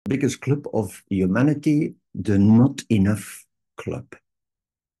biggest club of humanity, the Not Enough Club.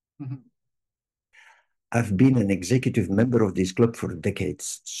 Mhm. I've been an executive member of this club for decades,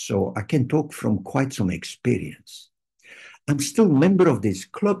 so I can talk from quite some experience. I'm still a member of this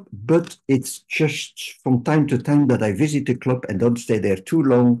club, but it's just from time to time that I visit the club and don't stay there too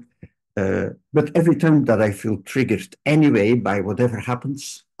long. But every time that I feel triggered anyway by whatever happens,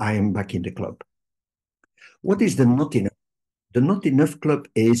 I am back in the club. What is the Not Enough? The Not Enough Club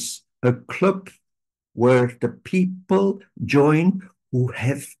is a club where the people join who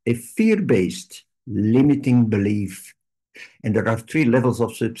have a fear-based limiting belief. And there are three levels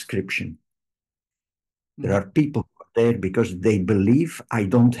of subscription. There are people there because they believe I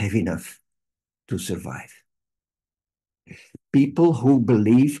don't have enough to survive. People who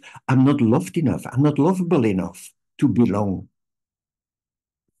believe I'm not loved enough, I'm not lovable enough to belong.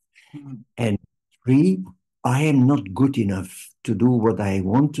 Mhm. And three, I am not good enough to do what I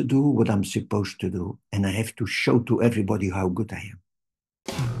want to do, what I'm supposed to do. And I have to show to everybody how good I am.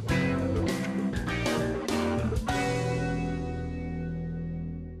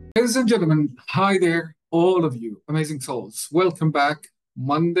 Ladies and gentlemen, hi there, all of you, amazing souls. Welcome back,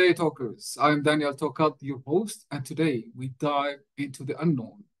 Monday Talkers. I'm Daniel Tokat, your host, and today we dive into the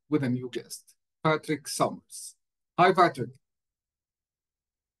unknown with a new guest, Patrick Summers. Hi, Patrick.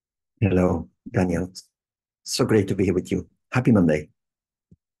 Hello, Daniel. So great to be here with you. Happy Monday.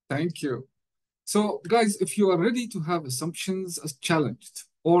 Thank you. So, guys, if you are ready to have assumptions as challenged,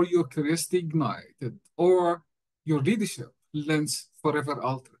 or your curiosity ignited, or your leadership lens forever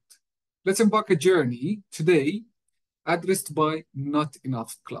altered, let's embark a journey today addressed by Not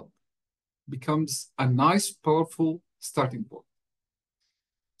Enough Club. Becomes a nice, powerful starting point.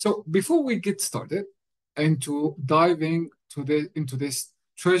 So before we get started into diving into this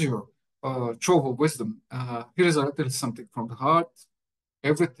treasure trove of wisdom, here is a little something from the heart.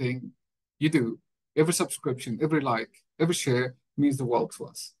 Everything you do, every subscription, every like, every share means the world to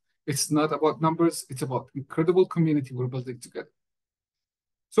us. It's not about numbers, it's about incredible community we're building together.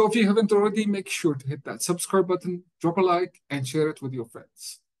 So if you haven't already, make sure to hit that subscribe button, drop a like, and share it with your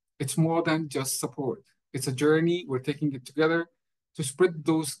friends. It's more than just support. It's a journey. We're taking it together to spread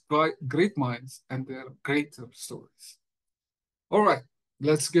those great minds and their greater stories. All right,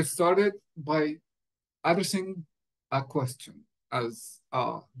 let's get started by addressing a question as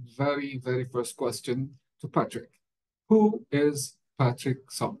a very, very first question to Patrick. Who is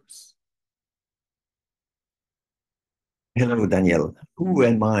Patrick Summers? Hello, Daniel. Who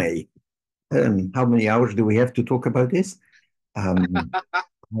am I? How many hours do we have to talk about this? Um,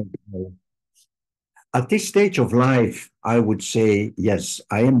 at this stage of life, I would say, yes,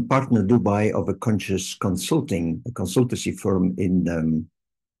 I am partner Dubai of a conscious consulting, a consultancy firm in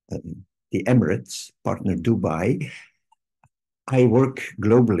the Emirates, partner Dubai. I work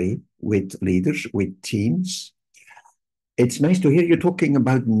globally with leaders, with teams. It's nice to hear you talking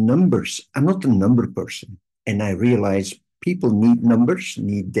about numbers. I'm not a number person, and I realize people need numbers,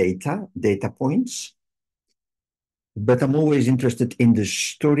 need data, data points. But I'm always interested in the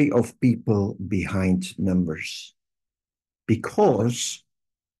story of people behind numbers because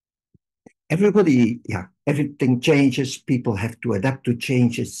everything changes. People have to adapt to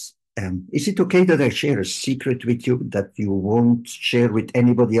changes. Is it okay that I share a secret with you that you won't share with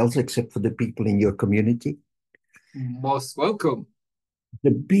anybody else except for the people in your community? Most welcome.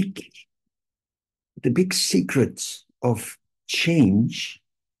 The big, the big secret of change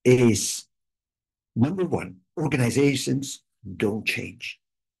is number one, organizations don't change.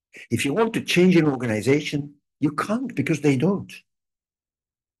 If you want to change an organization, you can't because they don't.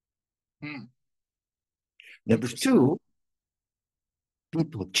 Hmm. Number two,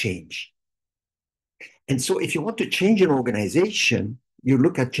 people change. And so if you want to change an organization, you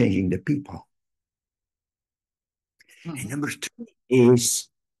look at changing the people. And number three is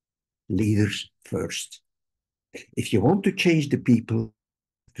leaders first. If you want to change the people,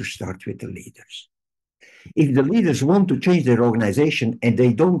 to start with the leaders. If the leaders want to change their organization and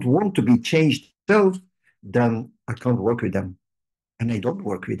they don't want to be changed themselves, then I can't work with them. And I don't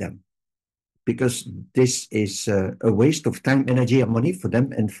work with them because this is a waste of time, energy, and money for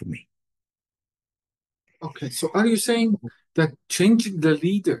them and for me. Okay, so are you saying that changing the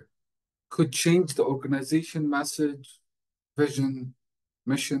leader could change the organization message, vision,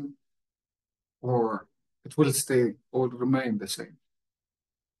 mission, or it will stay or remain the same?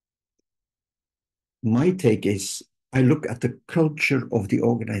 My take is I look at the culture of the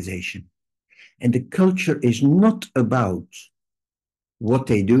organization, and the culture is not about what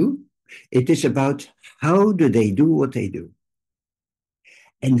they do, it is about how do they do what they do,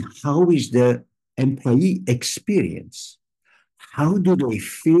 and how is the employee experience, How do they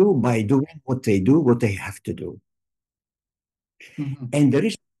feel by doing what they do, what they have to do? Mhm. And there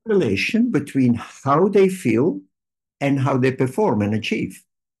is a relation between how they feel and how they perform and achieve.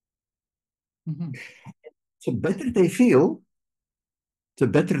 Mhm. So better they feel,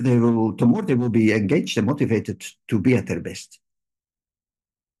 the more they will be engaged and motivated to be at their best.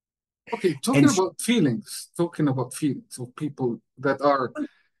 Okay, And so, talking about feelings of people that are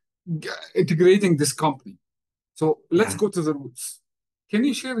integrating this company. So let's yeah. go to the roots. Can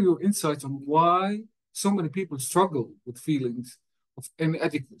you share your insights on why so many people struggle with feelings of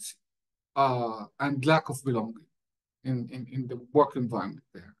inadequacy and lack of belonging in the work environment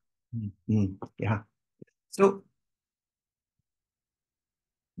there? Yeah. So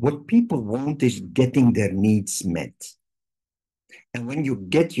what people want is getting their needs met. And when you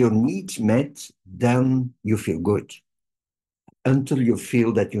get your needs met, then you feel good until you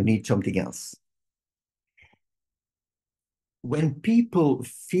feel that you need something else. When people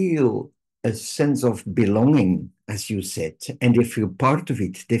feel a sense of belonging, as you said, and they feel part of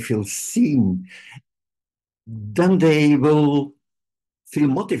it, they feel seen, then they will feel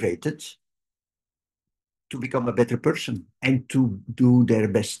motivated to become a better person and to do their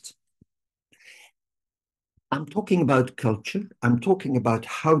best. I'm talking about culture. I'm talking about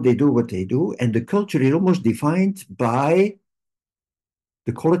how they do what they do. And the culture is almost defined by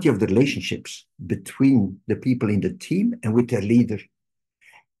the quality of the relationships between the people in the team and with their leader,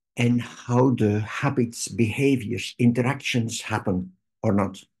 and how the habits, behaviors, interactions happen or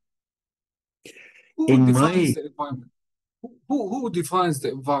not. Who In defines my, the environment? Who defines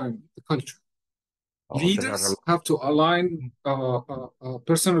the environment, the culture? oh, there are a Leaders have to align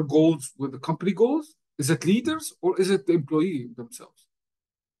personal goals with the company goals. Is it leaders or is it the employee themselves?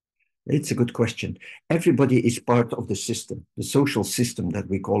 It's a good question. Everybody is part of the system, the social system that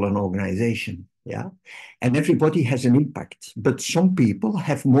we call an organization. Yeah. And everybody has an impact, but some people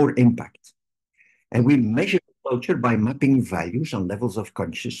have more impact. And we measure culture by mapping values on levels of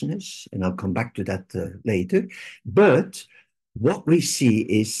consciousness. And I'll come back to that later. But what we see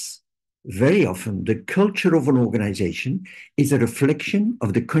is very often the culture of an organization is a reflection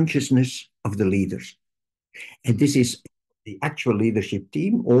of the consciousness of the leaders. And this is the actual leadership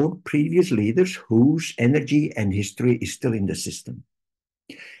team or previous leaders whose energy and history is still in the system.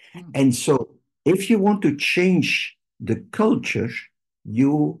 Mm, And so, if you want to change the culture,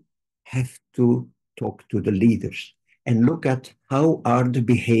 you have to talk to the leaders and look at how are the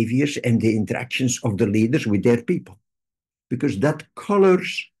behaviors and the interactions of the leaders with their people, because that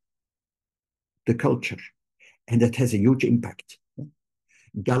colors the culture and that has a huge impact.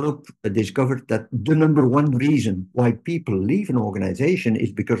 Gallup discovered that the number one reason why people leave an organization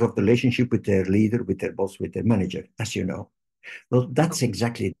is because of the relationship with their leader, with their boss, with their manager, as you know. Well, that's okay.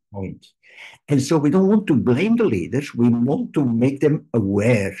 exactly the point. And so we don't want to blame the leaders. We want to make them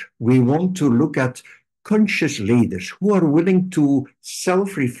aware. We want to look at conscious leaders who are willing to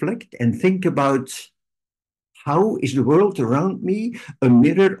self reflect and think about how is the world around me a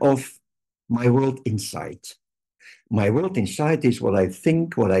mirror of my world inside. My world inside is what I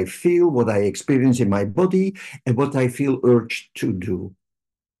think, what I feel, what I experience in my body, and what I feel urged to do.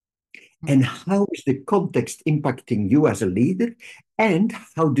 Mm, And how is the context impacting you as a leader? And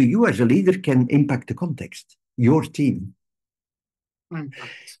how do you as a leader can impact the context, your team?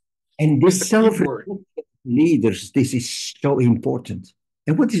 impact And is this the key self word. leaders, this is so important.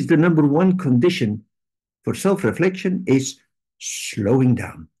 And what is the number one condition for self reflection is slowing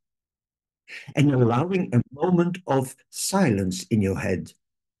down and allowing a moment of silence in your head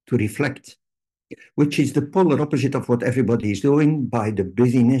to reflect, which is the polar opposite of what everybody is doing by the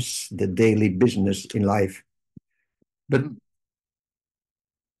busyness, the daily business in life. But Mhm.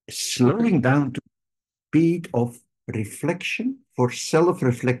 Okay. slowing down to speed of reflection for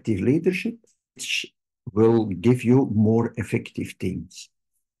self-reflective leadership, which will give you more effective teams.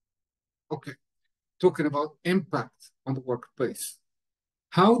 Okay. Talking about impact on the workplace.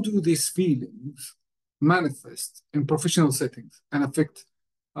 How do these feelings manifest in professional settings and affect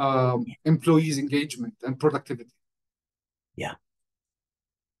employees' engagement and productivity? Yeah.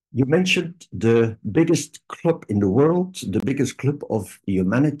 You mentioned the biggest club in the world, the biggest club of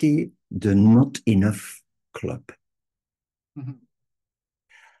humanity, the not enough club. Mhm.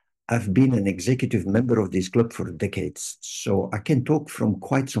 I've been an executive member of this club for decades, so I can talk from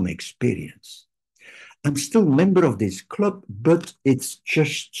quite some experience. I'm still a member of this club, but it's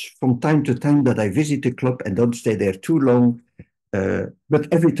just from time to time that I visit the club and don't stay there too long. But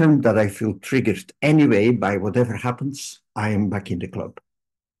every time that I feel triggered anyway by whatever happens, I am back in the club.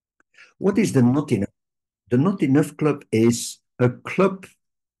 What is the not enough? The not enough club is a club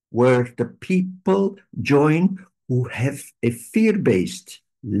where the people join who have a fear-based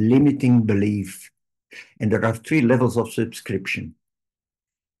limiting belief. And there are three levels of subscription.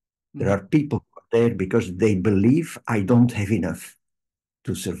 There are people there because they believe I don't have enough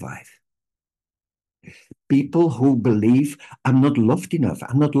to survive. People who believe I'm not loved enough,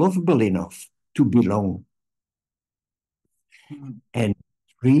 I'm not lovable enough to belong. And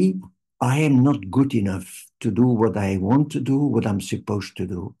three, I am not good enough to do what I want to do, what I'm supposed to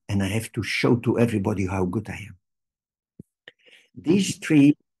do. And I have to show to everybody how good I am. These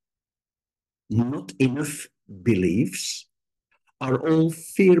three not enough beliefs are all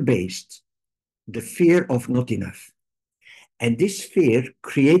fear-based, the fear of not enough. And this fear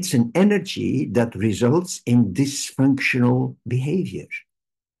creates an energy that results in dysfunctional behavior.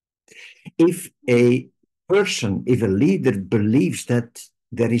 If a person, if a leader believes that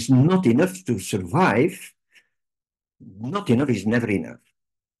there is not enough to survive, not enough is never enough.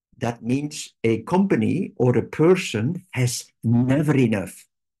 That means a company or a person has never enough.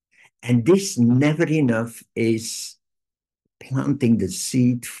 And this never enough is planting the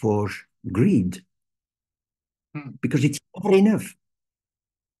seed for greed because it's never enough.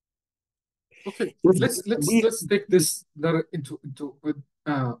 Okay, let's take this into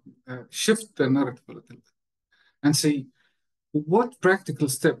shift the narrative a little bit and say what practical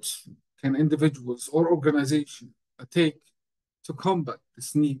steps can individuals or organizations take to combat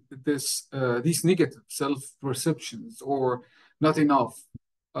these negative self-perceptions or not enough,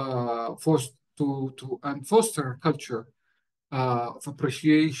 and foster a culture of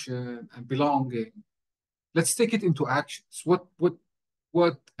appreciation and belonging. Let's take it into actions. What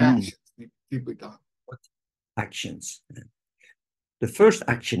actions need to be done? What actions? The first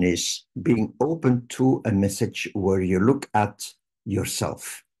action is being open to a message where you look at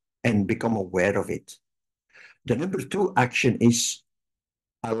yourself and become aware of it. The number two action is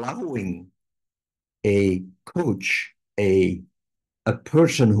allowing a coach, a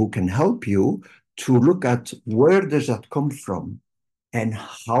person who can help you to look at where does that come from and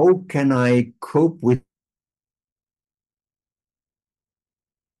how can I cope with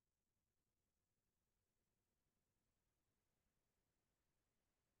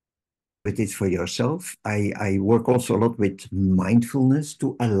it for yourself. I work also a lot with mindfulness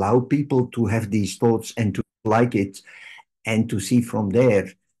to allow people to have these thoughts and to like it and to see from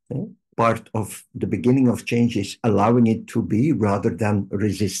there. Part of the beginning of change is allowing it to be rather than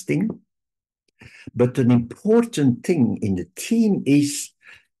resisting. But an important thing in the team is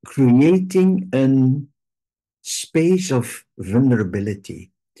creating a space of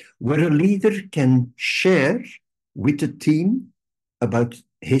vulnerability where a leader can share with the team about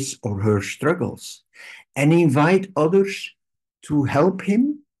his or her struggles and invite others to help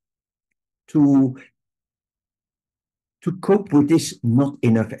him to cope with this not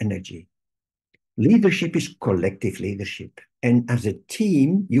enough energy. Leadership is collective leadership. And as a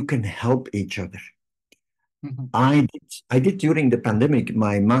team, you can help each other. I did during the pandemic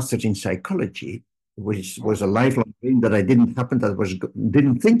my master's in psychology, which was a lifelong dream that I didn't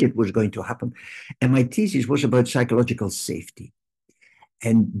think it was going to happen. And my thesis was about psychological safety.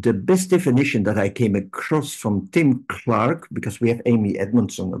 And the best definition that I came across from Tim Clark, because we have Amy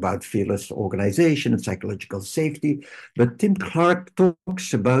Edmondson about fearless organization and psychological safety, but Tim Clark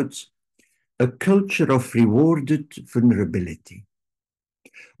talks about a culture of rewarded vulnerability,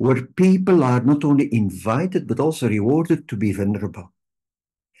 where people are not only invited, but also rewarded to be vulnerable.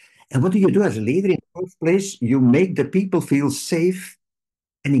 And what do you do as a leader in the first place? You make the people feel safe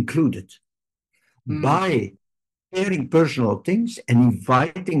and included by sharing personal things and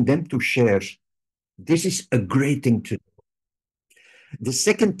inviting them to share. This is a great thing to do. The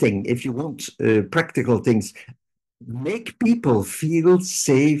second thing, if you want practical things, make people feel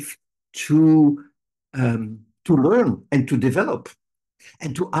safe to learn and to develop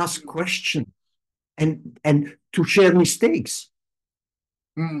and to ask questions and to share mistakes.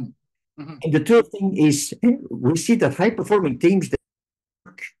 And the third thing is we see that high-performing teams that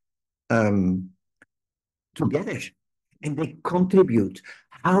work together and they contribute.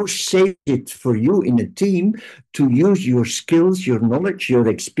 How safe is it for you in a team to use your skills, your knowledge, your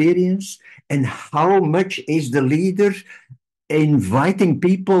experience, and how much is the leader inviting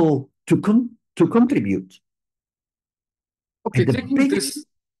people to contribute? Okay, taking this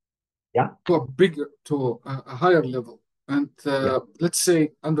to a higher level, and let's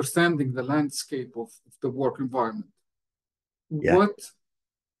say understanding the landscape of the work environment. What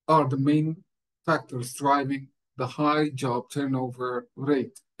are the main factors driving the high job turnover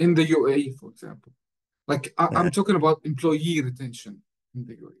rate in the UAE, for example? Like I'm talking about employee retention. in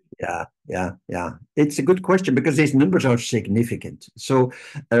the UAE? Yeah. It's a good question because these numbers are significant. So,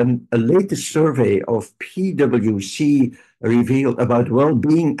 a latest survey of PwC revealed about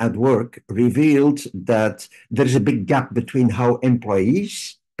well-being at work revealed that there is a big gap between how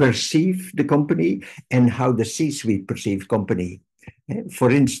employees perceive the company and how the C-suite perceive company.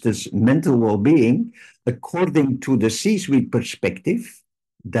 For instance, mental well-being, according to the C-suite perspective,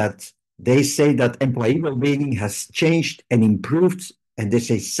 that they say that employee well-being has changed and improved, and they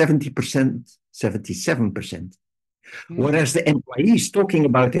say 70%, 77%. Hmm. Whereas the employees talking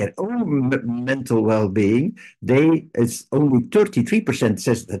about their own mental well-being, it's only 33%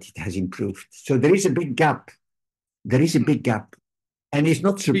 says that it has improved. So there is a big gap. There is a Hmm. big gap. And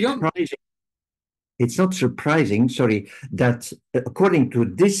Beyond, it's not surprising, sorry, that according to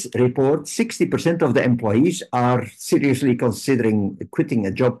this report, 60% of the employees are seriously considering quitting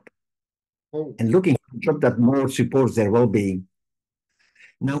a job oh, and looking for a job that more supports their well-being.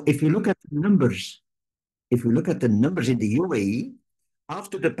 Now, if you look mhm. at the numbers, if we look at the numbers in the UAE,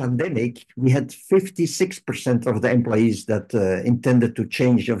 after the pandemic, we had 56% of the employees that intended to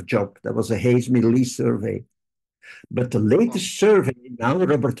change of job. That was a Hayes Middle East survey. But the Wow, latest survey now,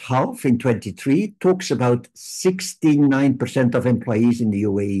 Robert Half in 23, talks about 69% of employees in the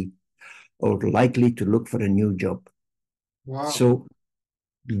UAE are likely to look for a new job. wow. So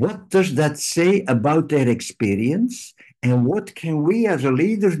what does that say about their experience? And what can we as a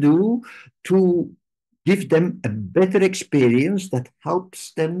leader do to give them a better experience that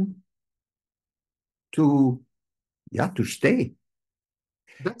helps them to, yeah, to stay?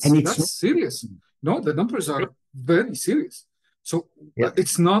 That's And it's that's not, serious. No, the numbers are very serious. So yeah,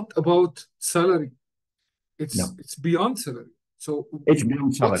 it's not about salary. It's no, it's beyond salary. So it's beyond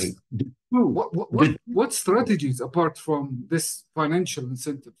what's salary. The two, what what what the what strategies apart from this financial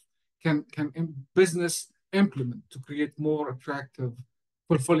incentive can business implement to create more attractive,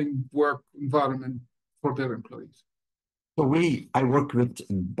 fulfilling work environment for their employees? So I work with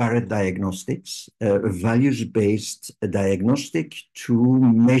Barrett Diagnostics, a values-based diagnostic to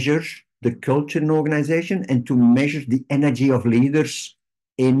measure the culture in an organization and to measure the energy of leaders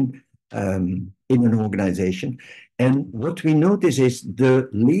in an organization. And what we notice is the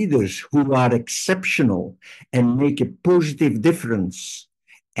leaders who are exceptional and make a positive difference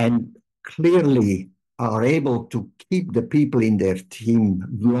and clearly are able to keep the people in their team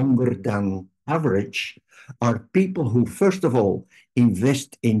longer than average are people who, first of all,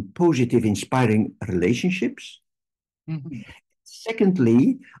 invest in positive, inspiring relationships. Mhm.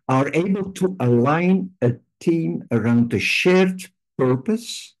 Secondly, are able to align a team around a shared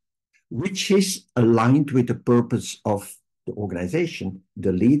purpose, which is aligned with the purpose of the organization,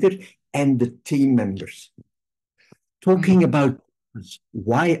 the leader, and the team members. Talking Mhm. about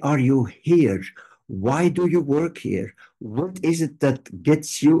why are you here? Why do you work here? What is it that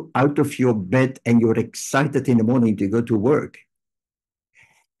gets you out of your bed and you're excited in the morning to go to work?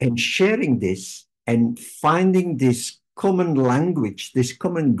 And sharing this and finding this common language, this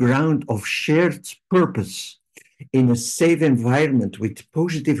common ground of shared purpose in a safe environment with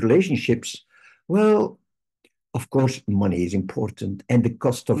positive relationships, well, of course, money is important and the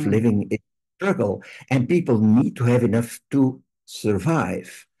cost of Mhm. living is a struggle, and people need to have enough to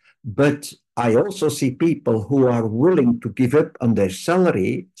survive. But I also see people who are willing to give up on their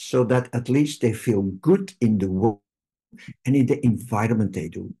salary so that at least they feel good in the work and in the environment they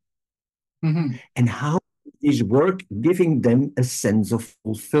do. Mhm. And how is work giving them a sense of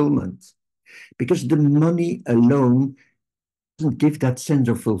fulfillment? Because the money alone doesn't give that sense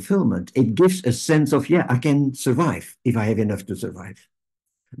of fulfillment. It gives a sense of, yeah, I can survive if I have enough to survive.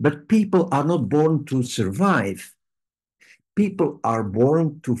 But people are not born to survive. People are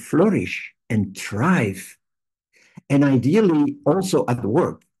born to flourish and thrive, and ideally also at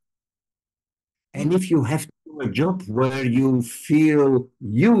work. And Mhm. if you have to do a job where you feel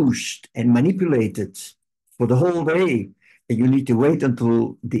used and manipulated for the whole day, and you need to wait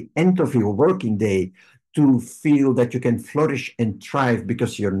until the end of your working day to feel that you can flourish and thrive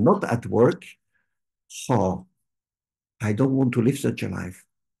because you're not at work, so I don't want to live such a life.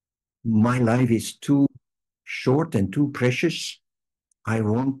 My life is too short and too precious. I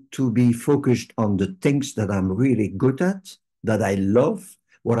want to be focused on the things that I'm really good at, that I love,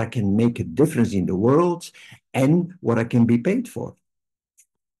 what I can make a difference in the world, and what I can be paid for.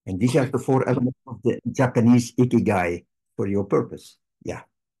 And these are Okay. the four elements of the Japanese ikigai for your purpose. Yeah.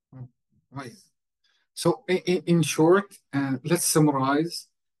 Oh, right. So, in short, let's summarize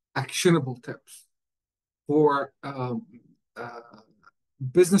actionable tips for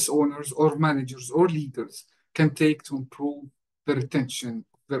business owners or managers or leaders can take to improve the retention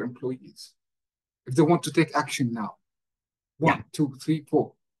of their employees if they want to take action now. Yeah. 1, 2, 3,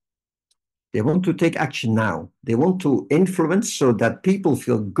 4. They want to take action now. They want to influence so that people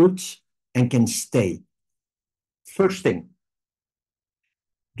feel good and can stay. First thing,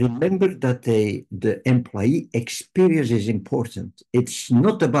 remember that the employee experience is important. It's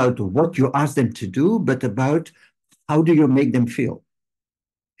not about what you ask them to do, but about how do you make them feel.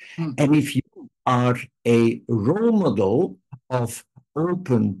 And if you are a role model of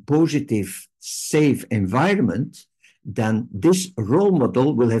open, positive, safe environment, then this role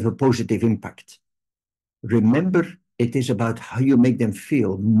model will have a positive impact. Remember, it is about how you make them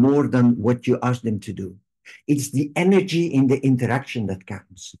feel more than what you ask them to do. It's the energy in the interaction that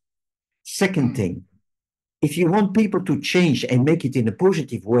counts. Second thing, if you want people to change and make it in a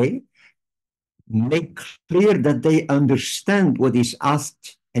positive way, make clear that they understand what is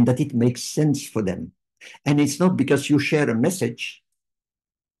asked and that it makes sense for them. And it's not because you share a message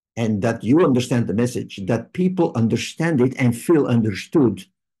and that you understand the message, that people understand it and feel understood.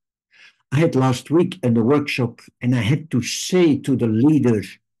 I had last week in a workshop and I had to say to the leader,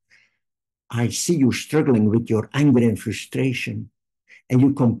 I see you struggling with your anger and frustration. And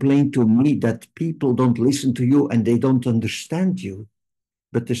you complain to me that people don't listen to you and they don't understand you.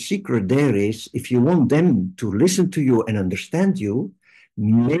 But the secret there is, if you want them to listen to you and understand you,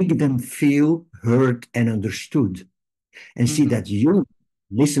 make them feel heard and understood. And see that you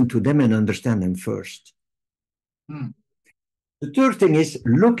listen to them and understand them first. The third thing is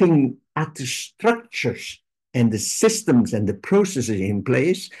looking at the structures and the systems and the processes in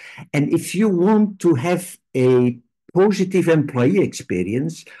place. And if you want to have a positive employee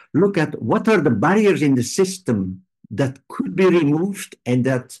experience, look at what are the barriers in the system that could be removed and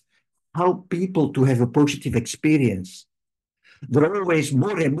that help people to have a positive experience. There are always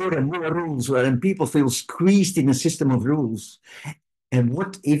more and more and more rules, and people feel squeezed in a system of rules. And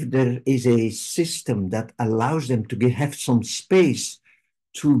what if there is a system that allows them to have some space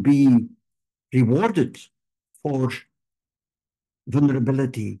to be rewarded for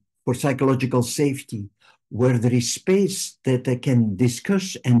vulnerability, for psychological safety, where there is space that they can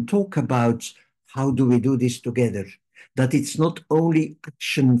discuss and talk about how do we do this together? That it's not only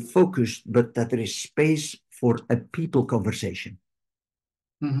action focused, but that there is space for a people conversation.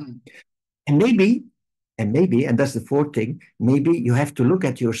 And maybe, and that's the fourth thing, maybe you have to look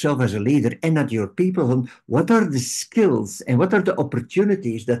at yourself as a leader and at your people on what are the skills and what are the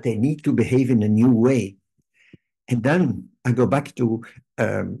opportunities that they need to behave in a new way. And then I go back to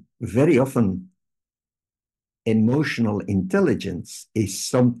very often emotional intelligence is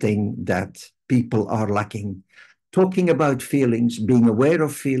something that people are lacking. Talking about feelings, being aware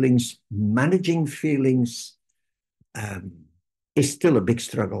of feelings, managing feelings is still a big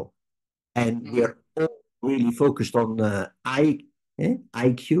struggle. And we are all really focused on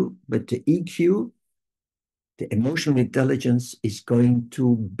IQ, but the EQ, the emotional intelligence, is going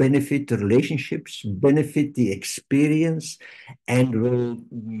to benefit the relationships, benefit the experience, and will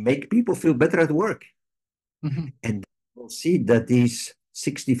make people feel better at work. And we'll see that these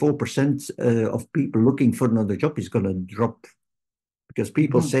 64% of people looking for another job is going to drop because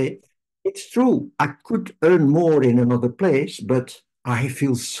people say, it's true, I could earn more in another place, but I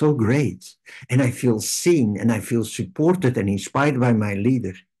feel so great and I feel seen and I feel supported and inspired by my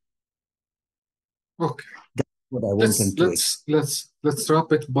leader. Okay. That's what I want them to. Let's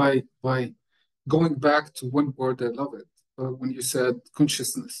wrap it by going back to one word I love it when you said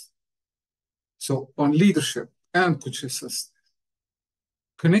consciousness. So on leadership and consciousness,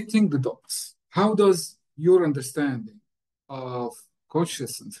 connecting the dots. How does your understanding of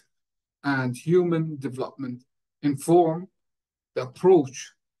consciousness and human development inform the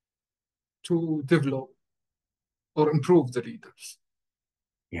approach to develop or improve the leaders?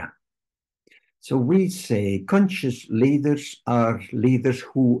 Yeah. So we say conscious leaders are leaders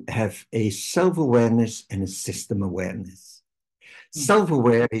who have a self-awareness and a system awareness.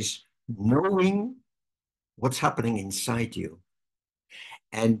 Self-aware is knowing what's happening inside you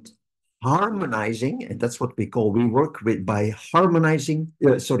and harmonizing, and that's what we work with by humanizing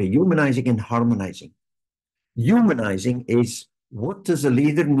and harmonizing. Humanizing is what does a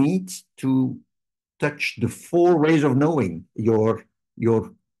leader need to touch the four ways of knowing. Your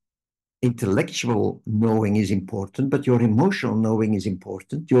intellectual knowing is important, but your emotional knowing is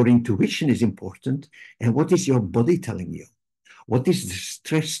important. Your intuition is important. And what is your body telling you? What is the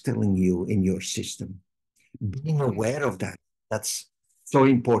stress telling you in your system? Being aware of that, that's so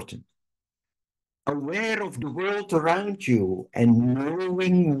important. Aware of the world around you and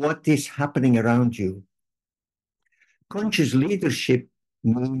knowing what is happening around you. Conscious leadership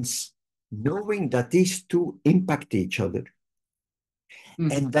means knowing that these two impact each other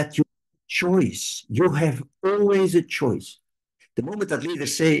and that you choice. You have always a choice. The moment that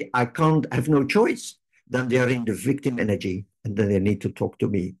leaders say, I can't, I have no choice, then they are in the victim energy. And then they need to talk to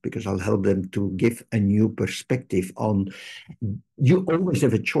me because I'll help them to give a new perspective on you always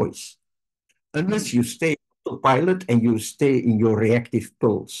have a choice. Unless you stay autopilot and you stay in your reactive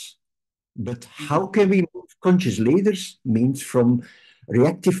pulse. But how can we move conscious leaders means from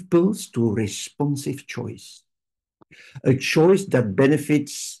reactive pulse to responsive choice, a choice that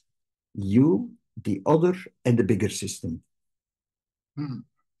benefits you, the other, and the bigger system.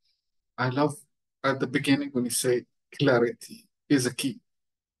 I love at the beginning when you say clarity is a key.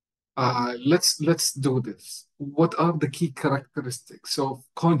 Let's do this. What are the key characteristics of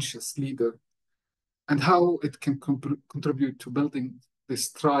conscious leader and how it can contribute to building this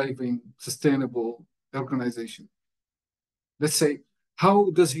thriving, sustainable organization? Let's say,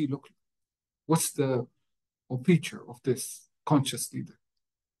 how does he look like? What's the feature of this conscious leader?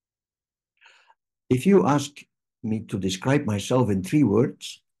 If you ask me to describe myself in 3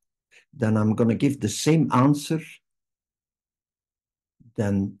 words, then I'm going to give the same answer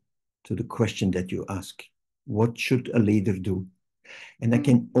than to the question that you ask. What should a leader do? And I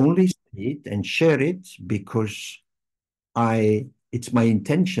can only say it and share it because it's my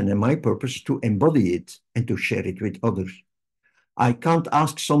intention and my purpose to embody it and to share it with others. I can't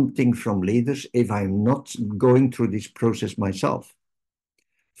ask something from leaders if I'm not going through this process myself.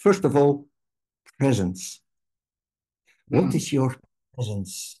 First of all, presence. What is your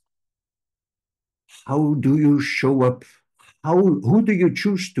presence? How do you show up? Who do you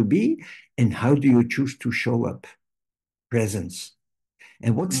choose to be and how do you choose to show up? Presence.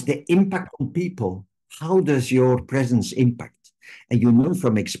 And what's the impact on people? How does your presence impact? And you know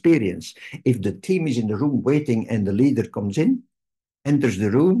from experience, if the team is in the room waiting and the leader comes in, enters the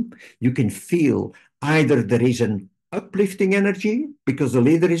room, you can feel either there is an uplifting energy because the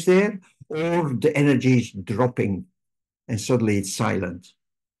leader is there, or the energy is dropping and suddenly it's silent.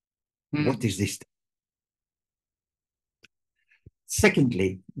 What is this?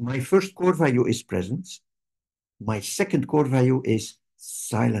 Secondly, my first core value is presence. My second core value is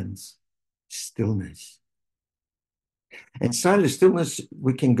silence, stillness. And silence, stillness,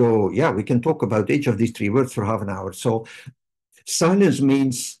 we can talk about each of these 3 words for half an hour. So silence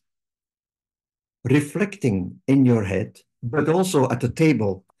means reflecting in your head, but also at the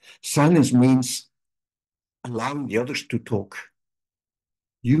table. Silence means allowing the others to talk.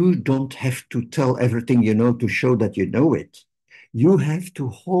 You don't have to tell everything you know to show that you know it. You have to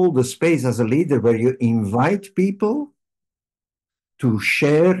hold the space as a leader where you invite people to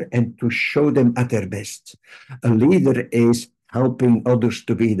share and to show them at their best. A leader is helping others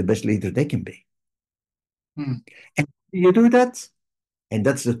to be the best leader they can be. And you do that, and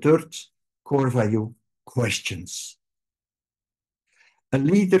that's the third core value, questions. A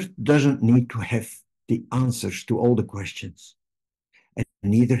leader doesn't need to have the answers to all the questions. And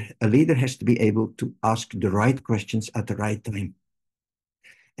a leader has to be able to ask the right questions at the right time.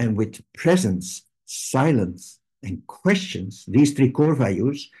 And with presence, silence, and questions, these 3 core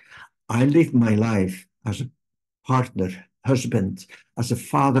values, I live my life as a partner, husband, as a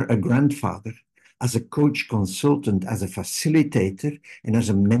father, a grandfather, as a coach, consultant, as a facilitator, and as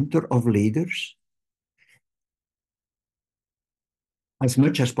a mentor of leaders, as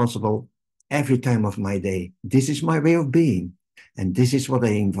much as possible, every time of my day. This is my way of being. And this is what I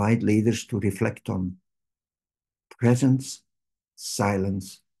invite leaders to reflect on. Presence,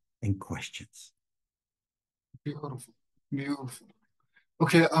 silence, and questions. Beautiful, beautiful.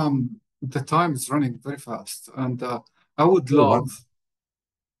 Okay, the time is running very fast, and I would love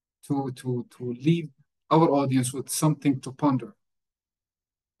to leave our audience with something to ponder.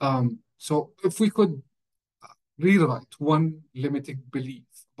 So if we could rewrite one limiting belief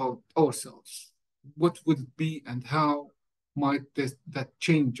about ourselves, what would it be, and how might that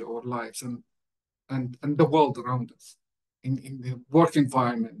change our lives and the world around us, in the work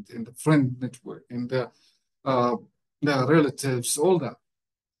environment, in the friend network, in uh, the relatives, all that?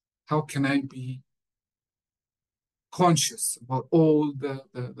 How can I be conscious about all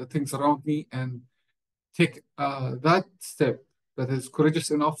the things around me and take that step that is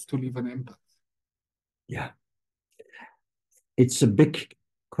courageous enough to leave an impact? Yeah. It's a big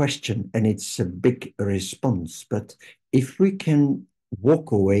question and it's a big response. But if we can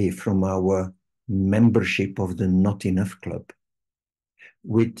walk away from our membership of the Not Enough Club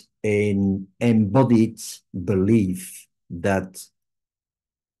with an embodied belief that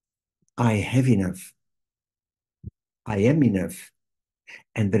I have enough, I am enough,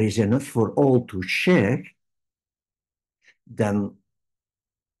 and there is enough for all to share, then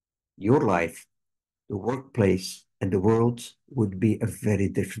your life, the workplace, and the world would be a very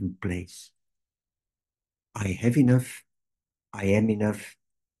different place. I have enough, I am enough,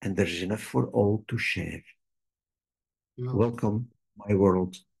 and there's enough for all to share. Beautiful. Welcome, my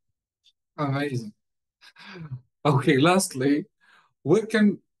world. Amazing. Okay, lastly, where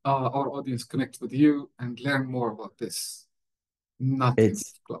can our audience connect with you and learn more about this Nothing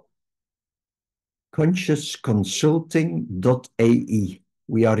It's Club? consciousconsulting.ae.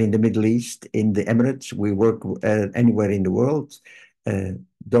 We are in the Middle East, in the Emirates. We work anywhere in the world.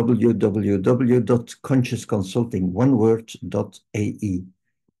 www.consciousconsulting.ae.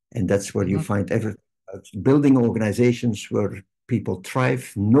 And that's where you Mhm. find everything about building organizations where people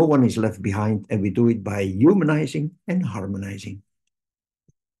thrive. No one is left behind. And we do it by humanizing and harmonizing.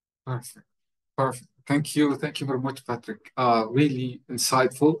 Perfect. Perfect. Thank you. Thank you very much, Patrick. Really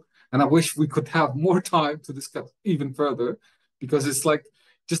insightful. And I wish we could have more time to discuss even further because it's like,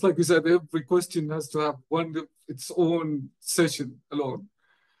 just like you said, every question has to have its own session alone.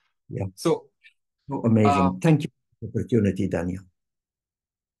 Yeah. So, Oh, amazing. um, Thank you for the opportunity, Daniel.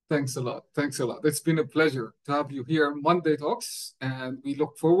 thanks a lot. Thanks a lot. It's been a pleasure to have you here on Monday Talks, and we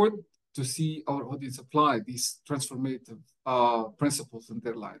look forward to see our audience apply these transformative principles in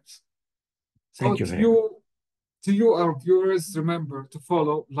their lives. So Thank you very much. to you, our viewers, remember to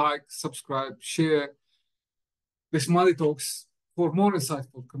follow, like, subscribe, share this Monday Talks for more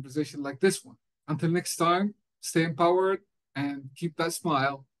insightful conversation like this one. Until next time, stay empowered and keep that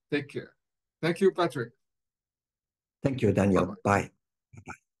smile. Take care. Thank you, Patrick. Thank you, Bye Daniel. bye.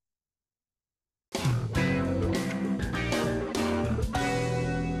 Bye.